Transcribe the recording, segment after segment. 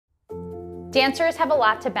Dancers have a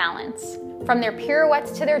lot to balance. From their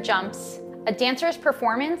pirouettes to their jumps, a dancer's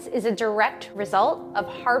performance is a direct result of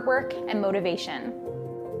hard work and motivation.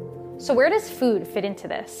 So where does food fit into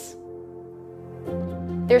this?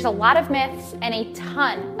 There's a lot of myths and a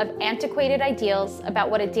ton of antiquated ideals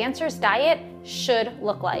about what a dancer's diet should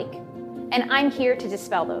look like. And I'm here to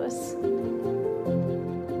dispel those.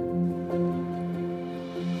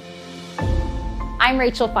 I'm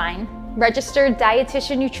Rachel Fine, registered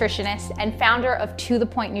dietitian nutritionist and founder of To The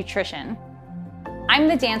Point Nutrition. I'm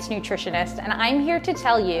the dance nutritionist, and I'm here to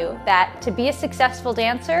tell you that to be a successful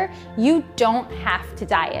dancer, you don't have to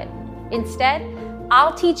diet. Instead,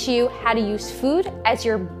 I'll teach you how to use food as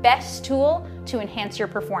your best tool to enhance your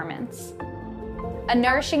performance. A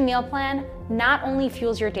nourishing meal plan not only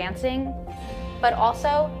fuels your dancing, but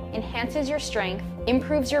also enhances your strength,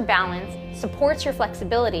 improves your balance, supports your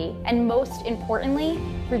flexibility, and most importantly,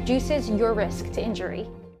 reduces your risk to injury.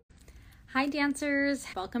 Hi dancers,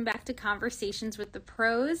 welcome back to Conversations with the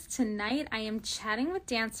Pros. Tonight I am chatting with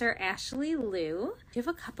dancer Ashley Liu. We have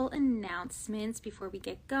a couple announcements before we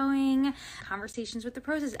get going. Conversations with the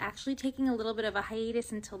Pros is actually taking a little bit of a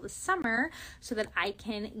hiatus until the summer so that I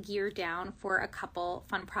can gear down for a couple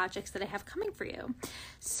fun projects that I have coming for you.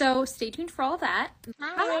 So stay tuned for all that.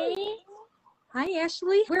 Hi. Hi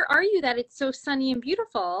Ashley. Where are you that it's so sunny and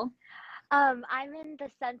beautiful? I'm in the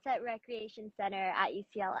Sunset Recreation Center at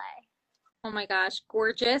UCLA. Oh my gosh,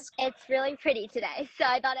 gorgeous. It's really pretty today, so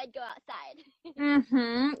I thought I'd go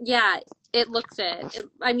outside. Yeah, it looks it.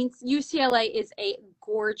 I mean, UCLA is a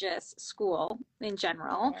gorgeous school in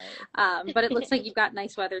general, but it looks like you've got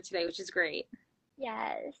nice weather today, which is great.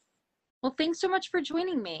 Yes. Well, thanks so much for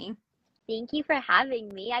joining me. Thank you for having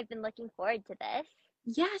me. I've been looking forward to this.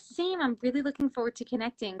 Yeah, same. I'm really looking forward to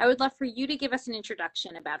connecting. I would love for you to give us an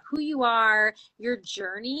introduction about who you are, your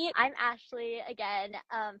journey. I'm Ashley again.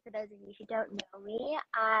 For those of you who don't know me,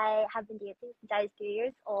 I have been dancing since I was 3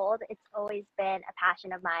 years old. It's always been a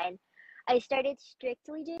passion of mine. I started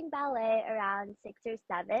strictly doing ballet around 6 or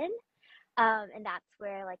 7. And that's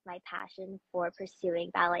where like my passion for pursuing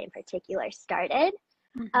ballet in particular started.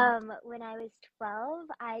 When I was 12,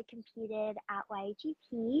 I competed at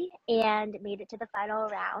YGP and made it to the final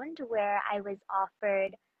round where I was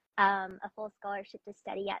offered a full scholarship to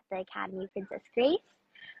study at the Academy of Princess Grace.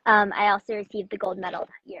 I also received the gold medal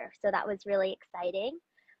that year, so that was really exciting.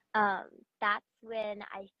 That's when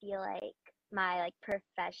I feel like my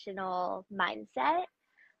professional mindset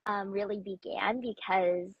really began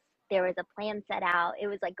because there was a plan set out. It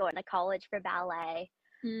was like going to college for ballet.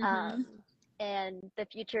 And the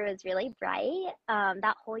future was really bright.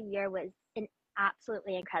 That whole year was an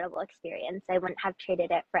absolutely incredible experience. I wouldn't have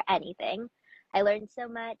traded it for anything. I learned so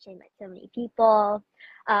much. I met so many people.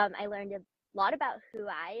 I learned a lot about who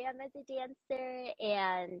I am as a dancer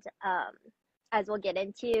and as we'll get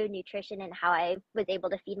into nutrition and how I was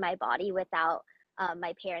able to feed my body without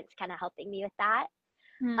my parents kind of helping me with that.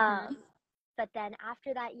 But then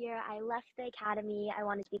after that year, I left the academy. I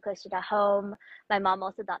wanted to be closer to home. My mom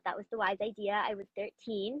also thought that was the wise idea. I was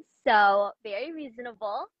 13, so very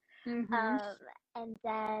reasonable. And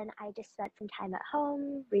then I just spent some time at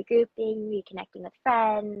home, regrouping, reconnecting with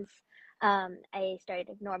friends. I started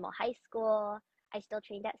a normal high school. I still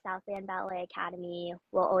trained at Southland Ballet Academy,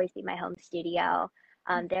 will always be my home studio.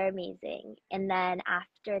 They're amazing. And then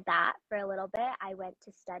after that, for a little bit, I went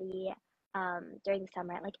to study during the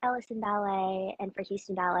summer at like Ellison Ballet and for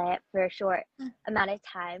Houston Ballet for a short amount of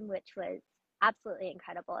time, which was absolutely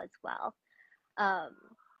incredible as well.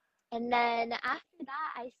 And then after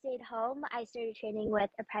that, I stayed home. I started training with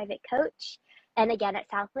a private coach and again at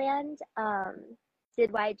Southland,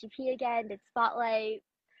 did YGP again, did Spotlight,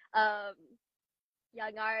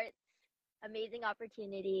 Young Arts, amazing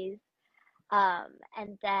opportunities.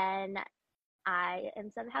 And then I am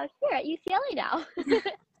somehow here at UCLA now.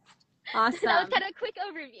 Awesome. That was kind of a quick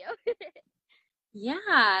overview.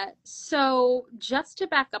 Yeah. So just to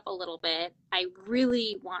back up a little bit, I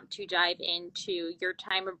really want to dive into your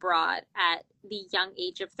time abroad at the young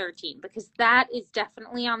age of 13, because that is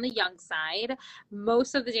definitely on the young side.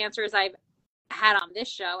 Most of the dancers I've had on this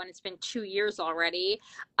show, and it's been 2 years already,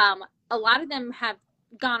 a lot of them have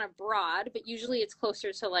gone abroad, but usually it's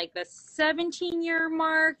closer to like the 17-year-old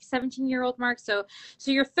mark. So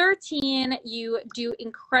you're 13, you do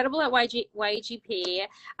incredible at YGP,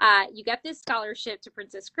 you get this scholarship to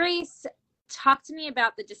Princess Grace. Talk to me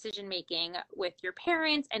about the decision making with your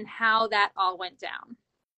parents and how that all went down.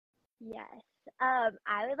 Yes.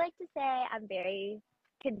 I would like to say I'm very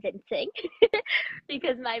convincing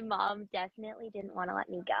because my mom definitely didn't want to let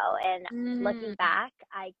me go. And looking back,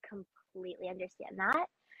 I completely understand that.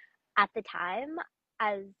 At the time,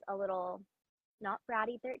 as a little not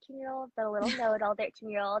bratty 13-year-old, but a little know-it-all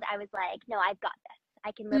 13-year-old. I was like, no, I've got this.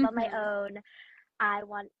 I can live on my Mm-hmm. own. I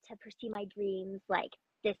want to pursue my dreams. Like,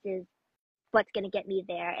 this is what's going to get me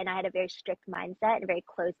there. And I had a very strict mindset and a very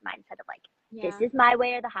closed mindset of like, this Yeah. is my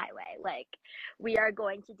way or the highway. Like, we are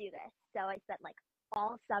going to do this. So I spent like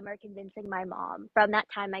all summer convincing my mom. From that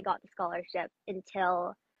time I got the scholarship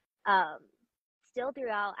until um, still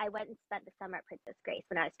throughout, I went and spent the summer at Princess Grace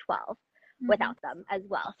when I was 12 Mm-hmm. without them as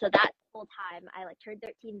well. So that whole time I like turned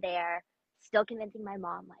 13 there, still convincing my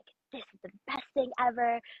mom like, this is the best thing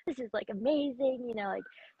ever. This is like amazing. You know, like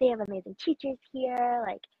they have amazing teachers here.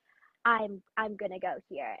 Like I'm gonna go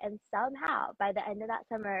here. And somehow by the end of that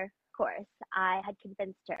summer course, I had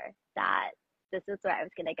convinced her that this was where I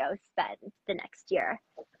was gonna go spend the next year.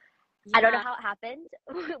 I don't know Yeah. how it happened.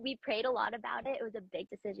 We prayed a lot about it. It was a big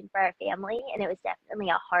decision for our family, and it was definitely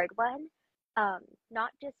a hard one.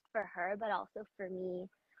 Not just for her, but also for me.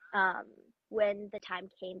 Um, when the time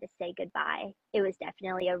came to say goodbye, it was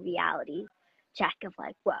definitely a reality check of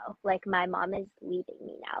like, whoa, like my mom is leaving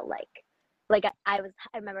me now. I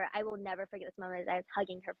remember, I will never forget this moment as I was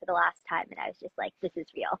hugging her for the last time, and I was just like, this is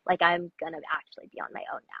real. Like, I'm gonna actually be on my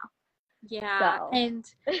own Yeah. now.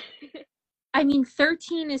 And I mean,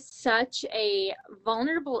 13 is such a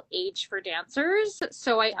vulnerable age for dancers.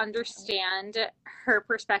 So I Definitely. understand her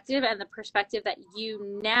perspective and the perspective that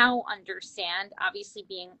you now understand, obviously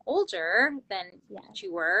being older than Yes.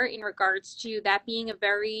 you were, in regards to that being a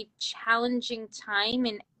very challenging time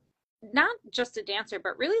in not just a dancer,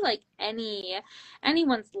 but really like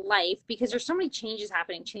anyone's life, because there's so many changes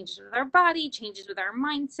happening, changes with our body, changes with our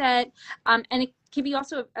mindset, and it can be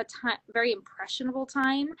also a time, very impressionable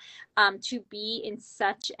time, to be in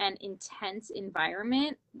such an intense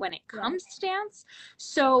environment when it Yes. comes to dance.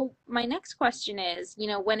 So my next question is,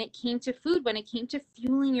 when it came to food, when it came to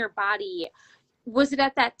fueling your body, was it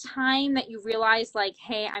at that time that you realized like,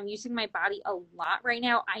 hey, I'm using my body a lot right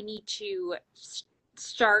now, I need to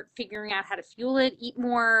start figuring out how to fuel it, eat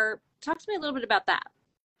more? Talk to me a little bit about that.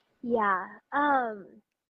 Yeah.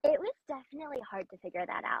 It was definitely hard to figure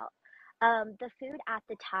that out. The food at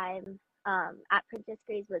the time, at Princess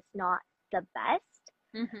Grace was not the best.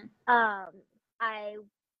 Mm-hmm. Um, I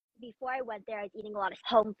Before I went there, I was eating a lot of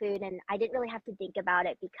home food, and I didn't really have to think about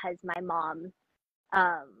it because my mom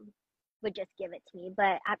um would just give it to me.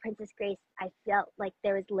 But at Princess Grace, I felt like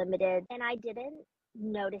there was limited, and I didn't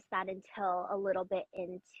notice that until a little bit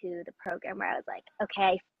into the program where I was like,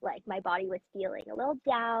 okay, like my body was feeling a little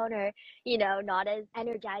down, or not as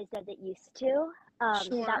energized as it used to.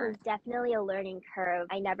 So that was Sure. definitely a learning curve.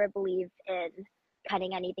 I never believed in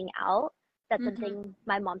cutting anything out. That's Mm-hmm. something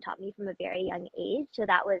my mom taught me from a very young age. So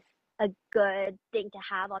that was a good thing to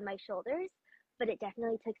have on my shoulders. But it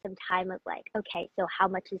definitely took some time of like, okay, so how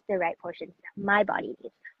much is the right portion that my body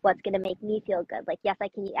needs? What's going to make me feel good? Like, yes, I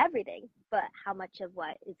can eat everything, but how much of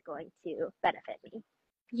what is going to benefit me?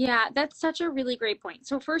 Yeah, that's such a really great point.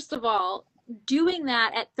 So first of all, doing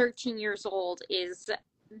that at 13 years old is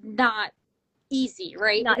not easy,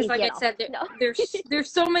 right? Not Because like easy I at all. said, No.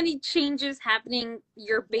 there's so many changes happening.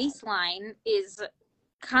 Your Yes. baseline is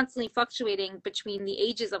constantly fluctuating between the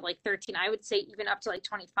ages of like 13, I would say even up to like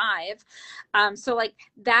 25. So like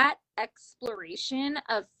that exploration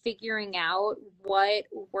of figuring out what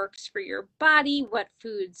works for your body, what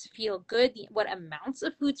foods feel good, what amounts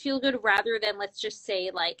of foods feel good, rather than, let's just say,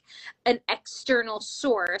 like an external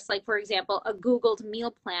source, like for example a googled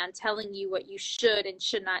meal plan telling you what you should and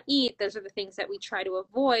should not eat. Those are the things that we try to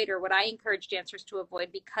avoid, or what I encourage dancers to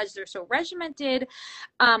avoid, because they're so regimented.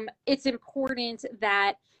 It's important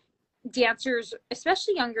that dancers,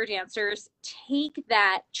 especially younger dancers, take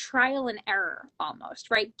that trial and error almost,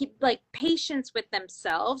 right? Like patience with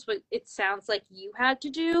themselves, what it sounds like you had to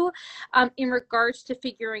do, in regards to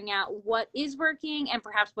figuring out what is working and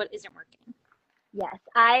perhaps what isn't working. Yes,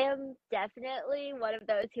 I am definitely one of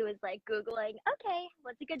those who is like Googling, okay,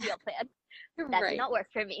 what's a good meal plan? That did Right. not work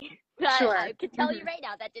for me. I Sure. can tell you Hmm. right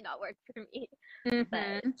now that did not work for me. Hmm.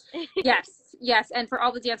 But Yes, yes. And for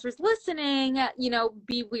all the dancers listening,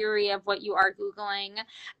 be weary of what you are Googling.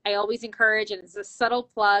 I always encourage, and it's a subtle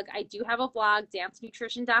plug, I do have a blog,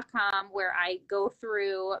 dancenutrition.com, where I go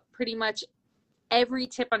through pretty much every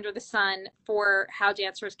tip under the sun for how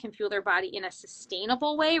dancers can fuel their body in a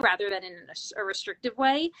sustainable way rather than in a restrictive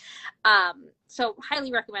way. So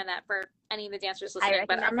highly recommend that for any of the dancers I listening,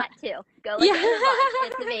 but I'm recommend not, that too. Go look yeah. at her blog.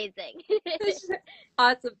 It's amazing.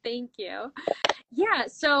 Awesome. Thank you. Yeah.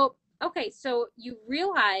 So, okay. So you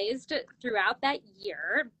realized throughout that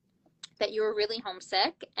year that you were really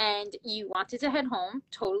homesick and you wanted to head home.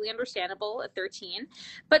 Totally understandable at 13.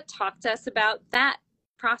 But talk to us about that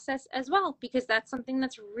process as well, because that's something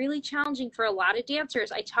that's really challenging for a lot of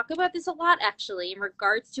dancers. I talk about this a lot actually in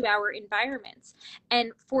regards to our environments,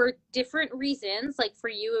 and for different reasons. Like for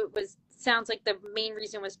you, it was sounds like the main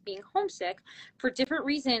reason was being homesick. For different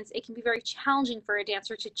reasons, it can be very challenging for a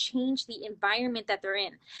dancer to change the environment that they're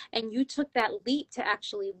in, and you took that leap to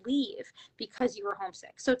actually leave because you were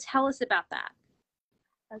homesick. So tell us about that.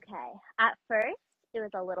 Okay. At first, it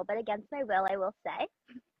was a little bit against my will, I will say.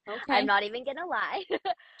 I'm Okay. not even gonna lie.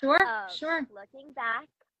 Sure, sure. Looking back,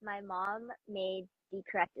 my mom made the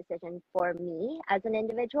correct decision for me as an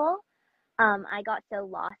individual. I got so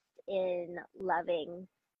lost in loving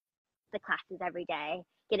the classes every day,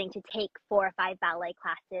 getting to take 4 or 5 ballet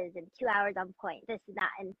classes and 2 hours on point, this and that.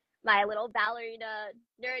 And my little ballerina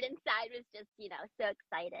nerd inside was just, so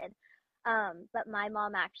excited. But my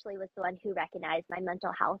mom actually was the one who recognized my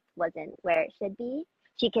mental health wasn't where it should be.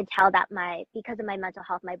 She could tell that because of my mental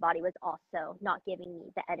health, my body was also not giving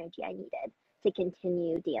me the energy I needed to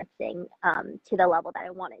continue dancing to the level that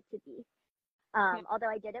I wanted to be. Although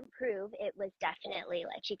I did improve, it was definitely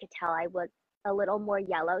like she could tell I was a little more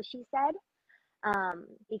yellow, she said,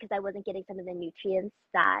 because I wasn't getting some of the nutrients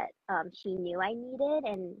that she knew I needed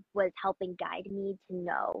and was helping guide me to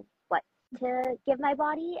know what to give my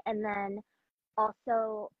body. And then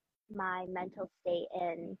also my mental state.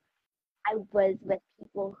 And I was with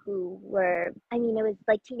people who were, I mean, it was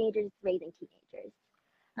like teenagers raising teenagers.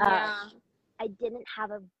 Yeah. I didn't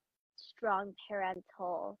have a strong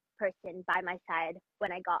parental person by my side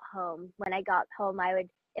when I got home. When I got home,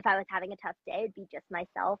 if I was having a tough day, it'd be just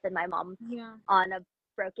myself and my mom Yeah. on a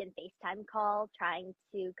broken FaceTime call trying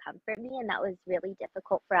to comfort me. And that was really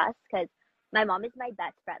difficult for us because my mom is my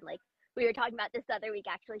best friend. Like, we were talking about this other week,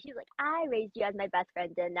 actually. She was like, I raised you as my best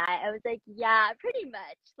friend, didn't I? I was like, yeah, pretty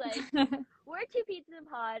much. Like, we're two peas in a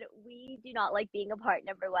pod. We do not like being apart,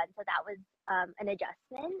 number one. So that was an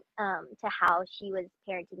adjustment to how she was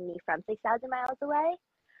parenting me from 6,000 miles away.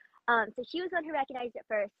 So she was the one who recognized it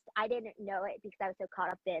first. I didn't know it because I was so caught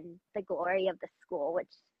up in the glory of the school,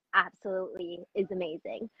 which absolutely is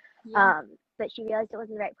amazing. Yeah. But she realized it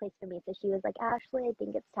wasn't the right place for me. So she was like, Ashley, I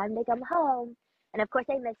think it's time to come home. And of course,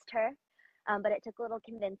 I missed her. But it took a little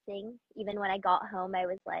convincing. Even when I got home, I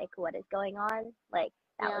was like, what is going on? Like,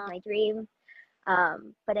 that was my dream.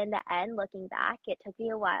 But in the end, looking back, it took me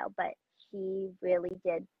a while, but she really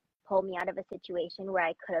did pull me out of a situation where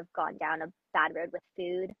I could have gone down a bad road with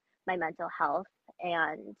food, my mental health,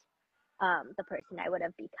 and the person I would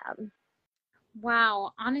have become.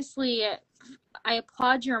 Wow. Honestly, I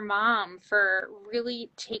applaud your mom for really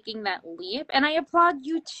taking that leap. And I applaud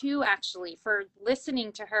you too, actually, for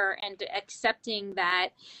listening to her and accepting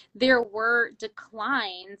that there were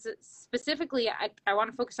declines. Specifically, I want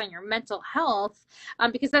to focus on your mental health,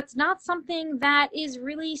 because that's not something that is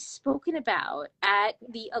really spoken about at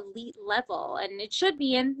the elite level. And it should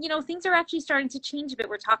be. And, things are actually starting to change a bit.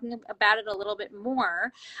 We're talking about it a little bit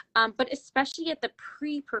more, but especially at the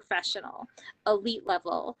pre-professional elite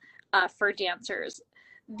level. For dancers,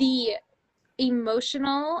 the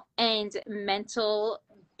emotional and mental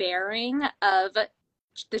bearing of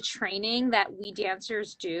the training that we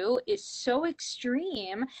dancers do is so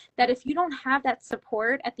extreme that if you don't have that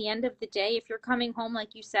support at the end of the day, if you're coming home,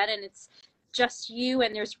 like you said, and it's just you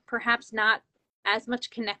and there's perhaps not as much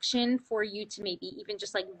connection for you to maybe even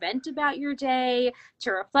just like vent about your day,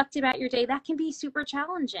 to reflect about your day, that can be super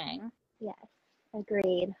challenging. Yes,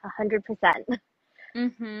 agreed, 100%.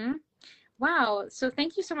 Mm-hmm. Wow. So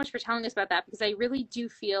thank you so much for telling us about that, because I really do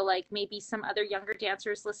feel like maybe some other younger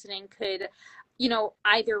dancers listening could,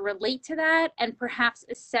 either relate to that and perhaps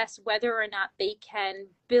assess whether or not they can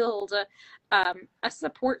build a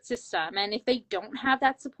support system. And if they don't have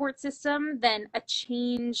that support system, then a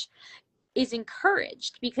change is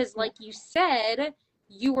encouraged, because like you said,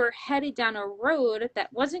 you were headed down a road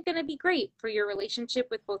that wasn't going to be great for your relationship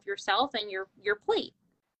with both yourself and your plate.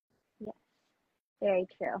 Yes, very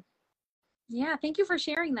true. Yeah, thank you for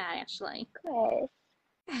sharing that, Ashley. Of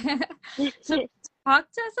So course.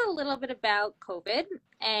 talk to us a little bit about COVID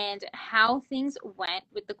and how things went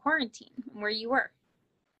with the quarantine, where you were.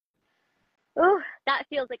 Ooh, that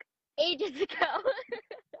feels like ages ago.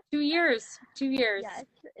 2 years, 2 years, Yes,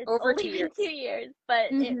 it's over only two been years. 2 years,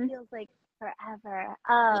 but it Mm-hmm. feels like forever.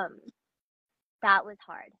 That was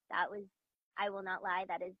hard. I will not lie,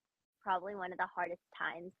 that is probably one of the hardest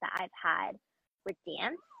times that I've had with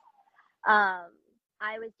dance. Um,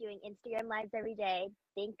 I was doing Instagram lives every day.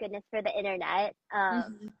 Thank goodness for the internet.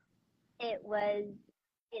 Mm-hmm. It was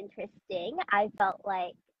interesting. I felt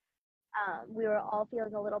like we were all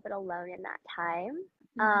feeling a little bit alone in that time.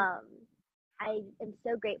 Mm-hmm. Um, I am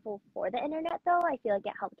so grateful for the internet, though. I feel like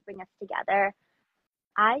it helped bring us together.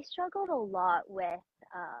 I struggled a lot with,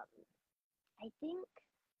 I think,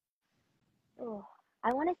 oh,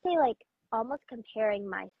 I want to say like almost comparing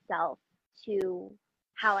myself to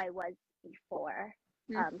how I was before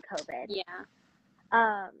Mm, COVID. yeah.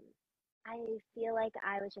 Um, I feel like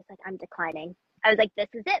I was just like, I'm declining. I was like, this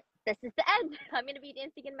is it. This is the end. I'm going to be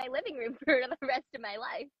dancing in my living room for the rest of my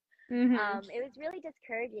life. Mm-hmm. It was really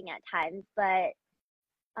discouraging at times, but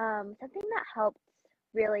something that helped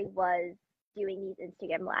really was doing these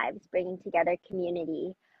Instagram lives, bringing together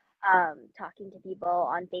community, talking to people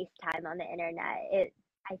on FaceTime, on the internet.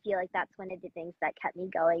 I feel like that's one of the things that kept me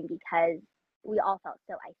going because we all felt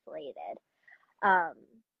so isolated. Um,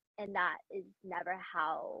 and that is never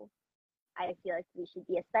how I feel like we should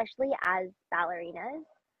be, especially as ballerinas.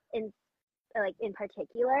 In in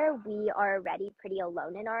particular, we are already pretty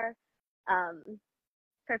alone in our um,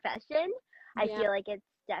 profession. I Yeah. feel like it's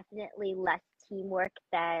definitely less teamwork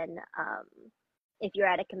than if you're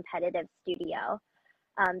at a competitive studio.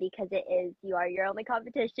 Because it is, you are your only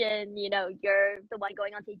competition, you're the one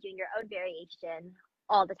going on stage doing your own variation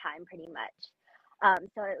all the time, pretty much.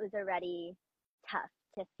 So it was already tough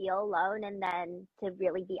to feel alone and then to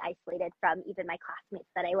really be isolated from even my classmates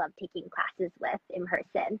that I love taking classes with in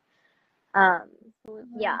person. Um,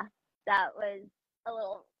 Absolutely. yeah, that was a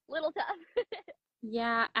little tough.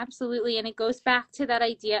 Yeah, absolutely. And it goes back to that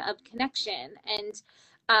idea of connection and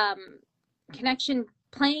um, connection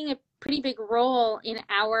playing a pretty big role in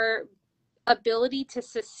our ability to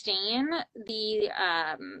sustain the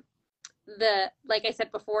like I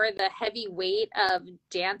said before, the heavy weight of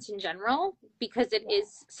dance in general, because it Yeah.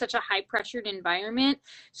 is such a high pressured environment.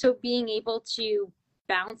 So being able to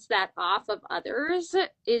bounce that off of others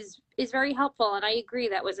is very helpful. And I agree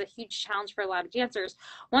that was a huge challenge for a lot of dancers.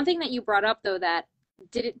 One thing that you brought up though that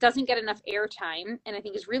doesn't get enough airtime and I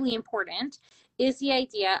think is really important is the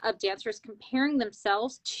idea of dancers comparing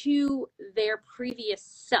themselves to their previous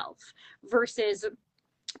self versus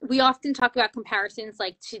we often talk about comparisons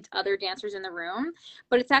like to other dancers in the room,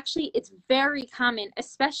 but it's very common,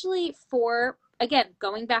 especially for, again,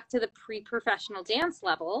 going back to the pre-professional dance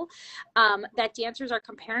level, that dancers are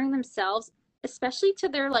comparing themselves especially to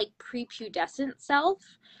their like prepubescent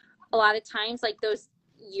self. A lot of times like those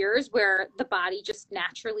years where the body just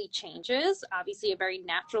naturally changes, obviously a very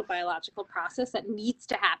natural biological process that needs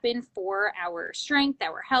to happen for our strength,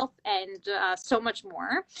 our health, and so much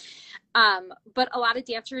more. But a lot of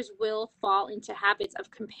dancers will fall into habits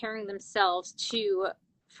of comparing themselves to,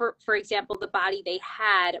 for example, the body they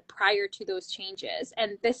had prior to those changes.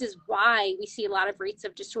 And this is why we see a lot of rates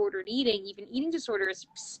of disordered eating, even eating disorders,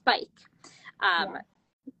 spike. Um, Yeah.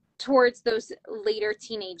 Towards those later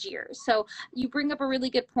teenage years. So you bring up a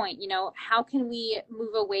really good point. How can we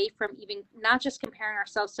move away from even not just comparing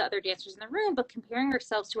ourselves to other dancers in the room, but comparing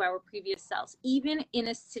ourselves to our previous selves, even in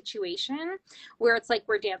a situation where it's like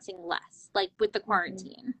we're dancing less, like with the Hmm.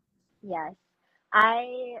 quarantine. Yes.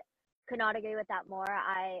 I could not agree with that more.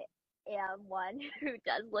 I am one who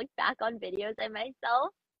does look back on videos and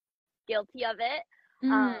myself, guilty of it.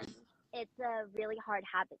 Um, Mm, it's a really hard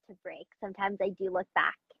habit to break. Sometimes I do look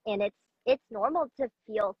back and it's normal to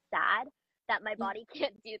feel sad that my yeah. body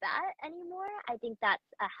can't do that anymore. I think that's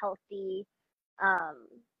a healthy um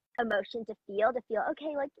emotion to feel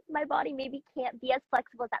okay, like my body maybe can't be as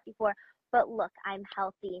flexible as that before, but look, I'm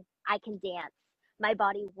healthy. I can dance. My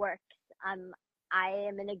body works. Um I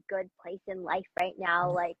am in a good place in life right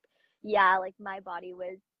now. Like, yeah, like my body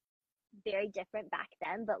was very different back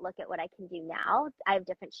then, but look at what I can do now. I have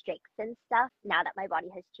different strengths and stuff now that my body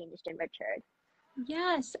has changed and matured.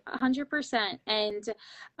 Yes, 100%. And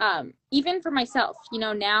even for myself,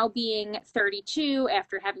 now being 32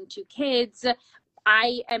 after having two kids,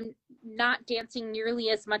 I am not dancing nearly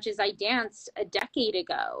as much as I danced a decade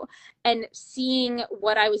ago. And seeing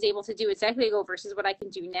what I was able to do a decade ago versus what I can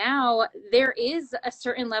do now, there is a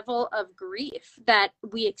certain level of grief that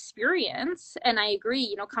we experience. And I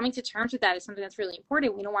agree, coming to terms with that is something that's really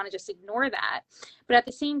important. We don't want to just ignore that. But at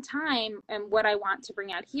the same time, and what I want to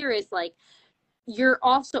bring out here is like, you're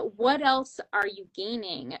also, what else are you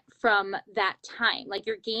gaining from that time? Like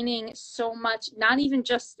you're gaining so much, not even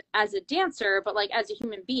just as a dancer, but like as a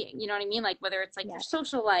human being, you know what I mean? Like whether it's like your Yes.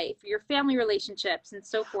 social life, your family relationships and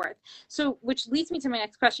so forth. So which leads me to my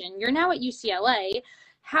next question. You're now at UCLA.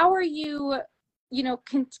 How are you,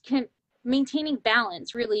 maintaining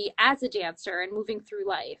balance really as a dancer and moving through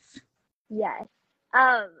life? Yes.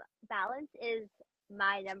 Balance is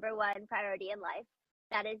my number one priority in life.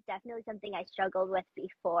 That is definitely something I struggled with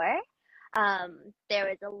before. There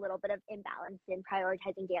was a little bit of imbalance in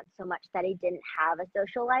prioritizing dance so much that I didn't have a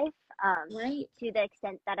social life Right. to the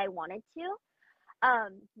extent that I wanted to.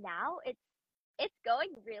 Now It's going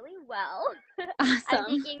really well. I'm Awesome.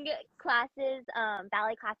 taking classes,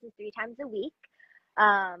 ballet classes 3 times a week.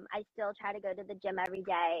 I still try to go to the gym every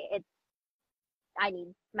day. I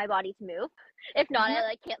need my body to move. If not, Yeah. I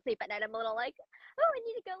like can't sleep at night. I'm a little like, oh, I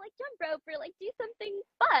need to go like jump rope or like do something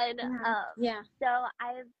fun. Yeah. Yeah. So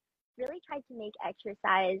I've really tried to make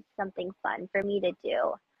exercise something fun for me to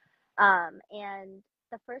do. And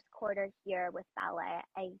the first quarter here with ballet,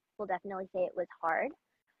 I will definitely say it was hard,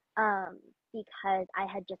 um, because I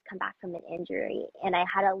had just come back from an injury and I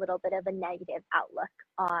had a little bit of a negative outlook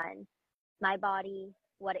on my body,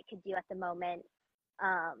 what it could do at the moment,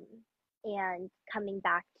 um, and coming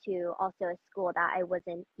back to also a school that I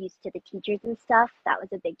wasn't used to the teachers and stuff. That was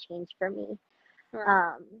a big change for me. Sure.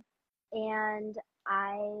 Um, and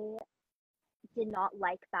I did not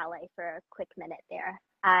like ballet for a quick minute there.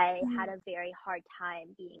 I had Mm. a very hard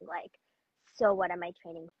time being like, so what am I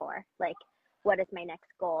training for? Like, what is my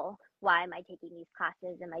next goal? Why am I taking these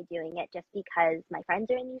classes? Am I doing it just because my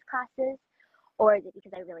friends are in these classes? Or is it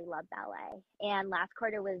because I really love ballet? And last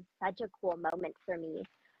quarter was such a cool moment for me.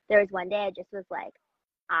 There was one day I just was like,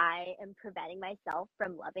 I am preventing myself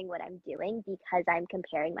from loving what I'm doing because I'm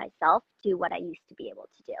comparing myself to what I used to be able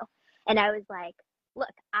to do. And I was like,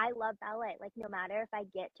 look, I love ballet. Like, no matter if I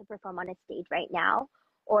get to perform on a stage right now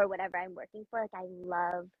or whatever I'm working for, like, I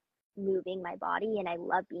love moving my body and I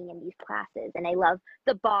love being in these classes and I love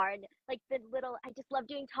the bar and like the little, I just love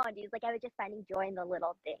doing tondus. Like, I was just finding joy in the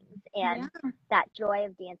little things. Yeah. And that joy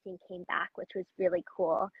of dancing came back, which was really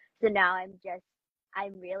cool. So now I'm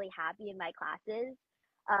really happy in my classes.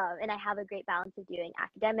 And I have a great balance of doing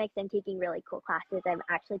academics. I'm taking really cool classes. I'm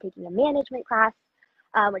actually taking a management class,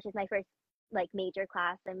 which is my first like major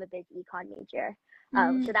class. I'm a biz econ major. So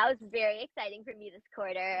Mm. that was very exciting for me this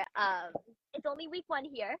quarter. It's only week 1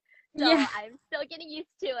 here, so Yeah. I'm still getting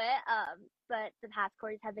used to it. But the past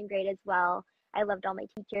quarters have been great as well. I loved all my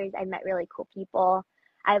teachers. I met really cool people.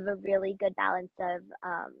 I have a really good balance of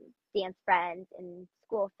dance friends and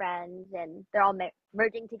school friends, and they're all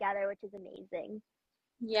merging together, which is amazing.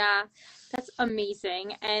 Yeah, that's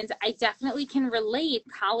amazing. And I definitely can relate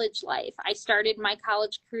college life. I started my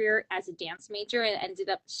college career as a dance major and ended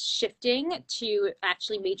up shifting to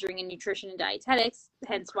actually majoring in nutrition and dietetics, Oh,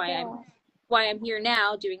 hence cool. why I'm here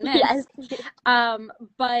now doing Yes. this.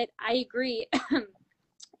 But I agree,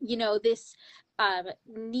 this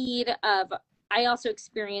need of, I also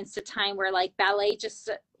experienced a time where like ballet just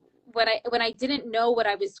when I didn't know what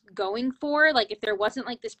I was going for, like if there wasn't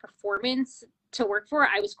like this performance to work for,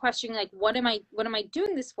 I was questioning like what am I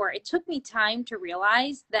doing this for? It took me time to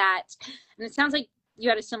realize that, and it sounds like you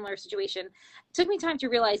had a similar situation. It took me time to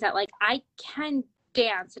realize that like I can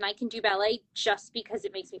dance and I can do ballet just because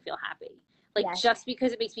it makes me feel happy. Like Yes. just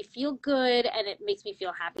because it makes me feel good and it makes me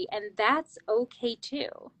feel happy. And that's okay too.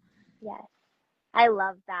 Yes. I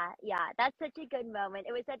love that. Yeah, that's such a good moment.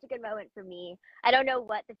 It was such a good moment for me. I don't know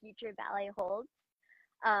what the future of ballet holds,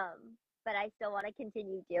 but I still want to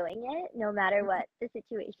continue doing it no matter what the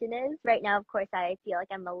situation is. Right now, of course, I feel like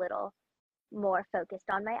I'm a little more focused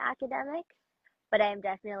on my academics, but I am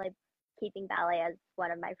definitely keeping ballet as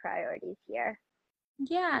one of my priorities here.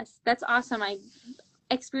 Yes, that's awesome. I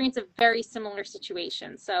experience a very similar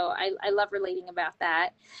situation, so I love relating about that.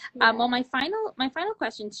 Well, Yeah. my final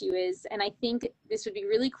question to you is, and I think this would be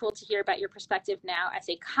really cool to hear about your perspective now as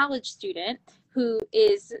a college student who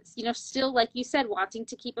is, still like you said, wanting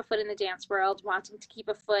to keep a foot in the dance world, wanting to keep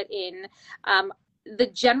a foot in the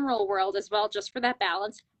general world as well, just for that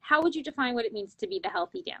balance. How would you define what it means to be the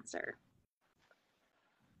healthy dancer?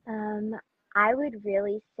 Um, I would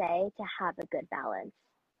really say to have a good balance.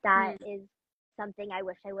 That Mm, is something I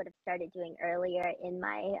wish I would have started doing earlier in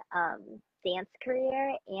my dance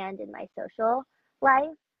career and in my social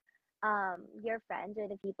life. Your friends are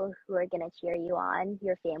the people who are going to cheer you on.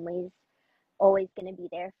 Your family's always going to be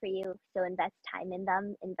there for you. So invest time in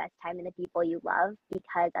them, invest time in the people you love,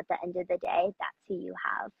 because at the end of the day, that's who you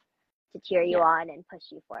have to cheer you yeah. on and push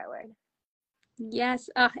you forward. Yes,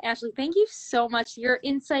 Ashley, thank you so much. Your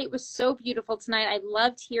insight was so beautiful tonight. I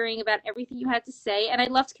loved hearing about everything you had to say, and I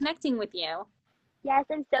loved connecting with you. Yes,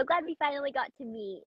 I'm so glad we finally got to meet.